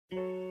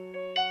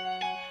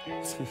You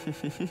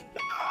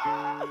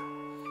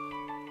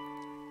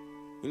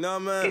know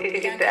what I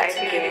mean?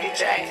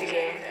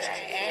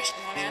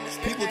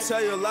 People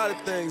tell you a lot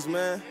of things,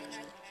 man.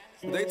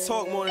 They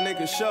talk more than they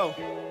can show.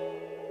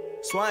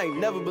 So I ain't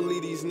never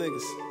believe these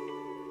niggas.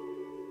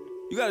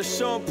 You gotta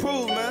show and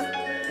prove,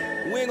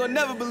 man. We ain't gonna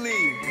never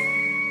believe.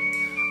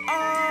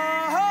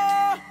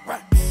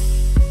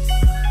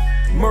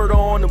 Murder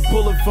on the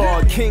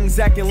boulevard, kings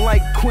acting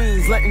like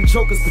queens, letting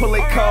jokers pull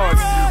their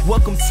cards.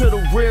 Welcome to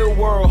the real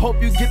world,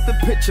 hope you get the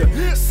picture.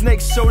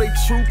 Snakes show their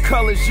true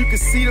colors, you can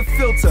see the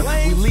filter.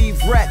 We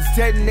leave rats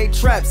dead in their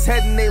traps,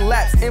 head in their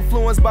laps.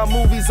 Influenced by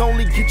movies,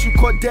 only get you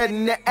caught dead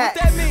in the act.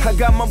 I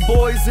got my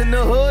boys in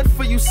the hood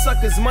for you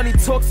suckers. Money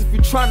talks if you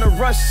trying to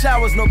rush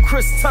showers, no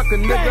Chris Tucker,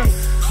 nigga.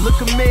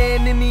 Look a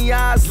man in the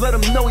eyes, let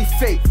him know he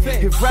fake.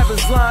 If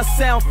rappers' lines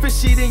sound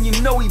fishy, then you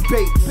know he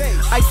bait.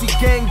 Icy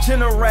gang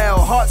general,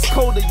 hearts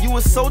colder. You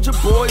a soldier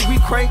boy, we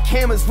crank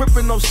cameras,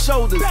 ripping those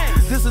shoulders.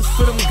 This is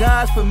for them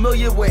guys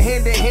familiar with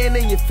hand in hand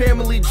and your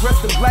family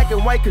dressed in black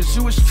and white cause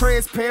you was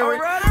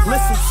transparent.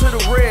 Listen to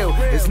the real,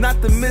 it's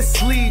not to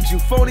mislead you.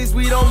 Phonies,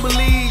 we don't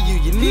believe you,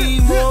 you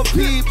need more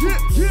people.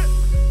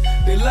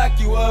 They lock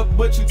you up,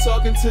 but you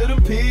talking to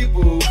them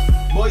people.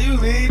 Boy, you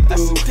lead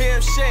through. That's a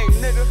damn shame,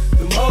 nigga.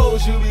 Them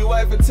hoes you be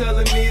wifing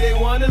telling me they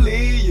wanna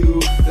leave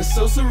you. That's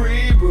so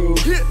cerebral.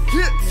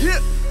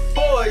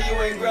 Boy, you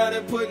ain't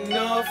grinding, putting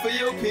on for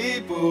your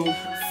people.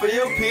 For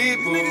your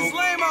people. Niggas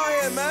lame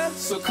out here, man.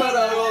 So cut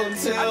out all them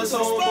tails,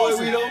 homeboy,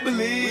 we don't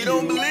believe. We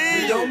don't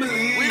believe. We don't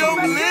believe. We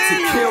don't believe.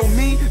 To kill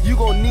me, you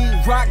gon' need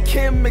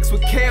Rakim mixed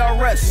with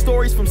KRS.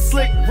 Stories from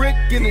Slick Rick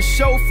in the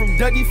show from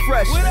Dougie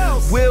Fresh. What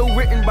else? Will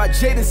written by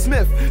Jaden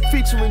Smith,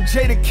 featuring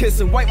Jada Kiss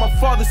and wipe my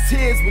father's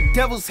tears with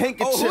devil's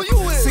handkerchief. Oh,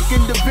 who you is? Sick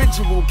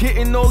individual,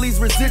 getting all these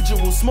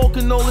residuals,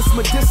 smoking all this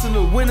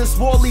medicinal. When this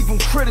war leave him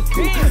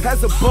critical.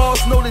 As a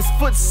boss, know this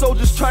foot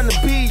soldiers trying to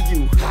be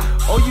you.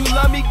 Oh, you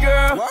love me,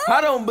 girl? What?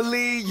 I don't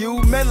believe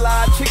you. Men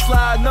lie, chicks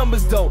lie,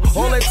 numbers don't.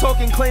 All that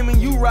talking, claiming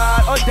you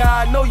ride or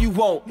die. No, you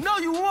won't. No,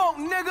 you won't,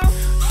 nigga.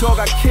 Dog,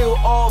 I kill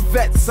all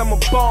vets. I'm a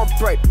bomb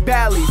threat.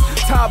 Bally's,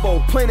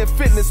 Tabo, Planet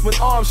Fitness when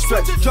arms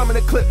stretch. Drumming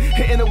the clip,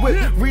 hitting the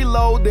whip,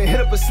 reload, then hit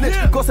up a snitch.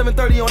 Go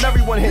 730 on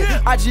everyone hit.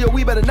 IGO,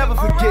 we better never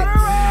forget.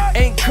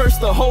 Ain't cursed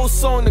the whole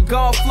song. The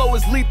God flow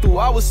is lethal.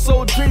 I was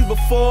so dreamed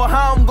before.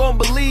 How I'm gonna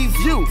believe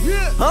you?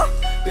 Huh?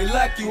 They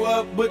lock you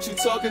up, but you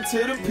talking to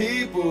them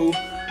people.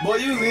 Boy,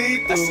 you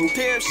lead through. That's a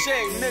damn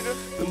shame,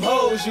 nigga. Them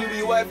hoes you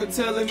be wifing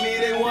telling me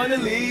they wanna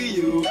leave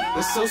you.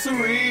 That's so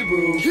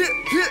cerebral.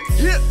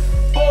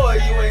 Boy,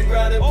 you ain't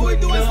grinding,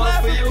 putting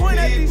on for your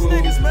people.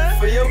 Niggas,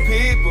 for your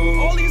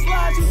people. All these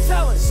lies you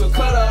telling. So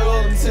cut out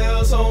all them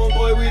tails,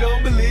 homeboy, we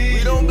don't believe.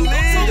 We don't believe.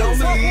 We don't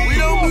believe. We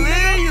don't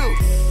believe you.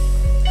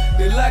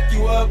 They lock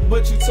you up,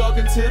 but you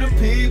talking to the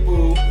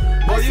people.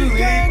 Boy, you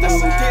lead.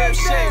 That's a damn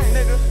shame,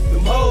 nigga.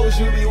 Them hoes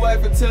you be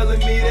wifing telling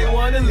me they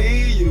wanna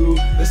leave you.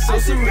 That's so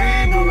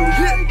cerebral.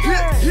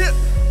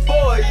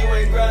 Boy, you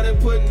ain't grinding,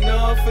 putting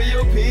on for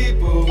your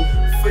people.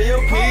 For your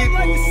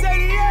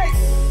people.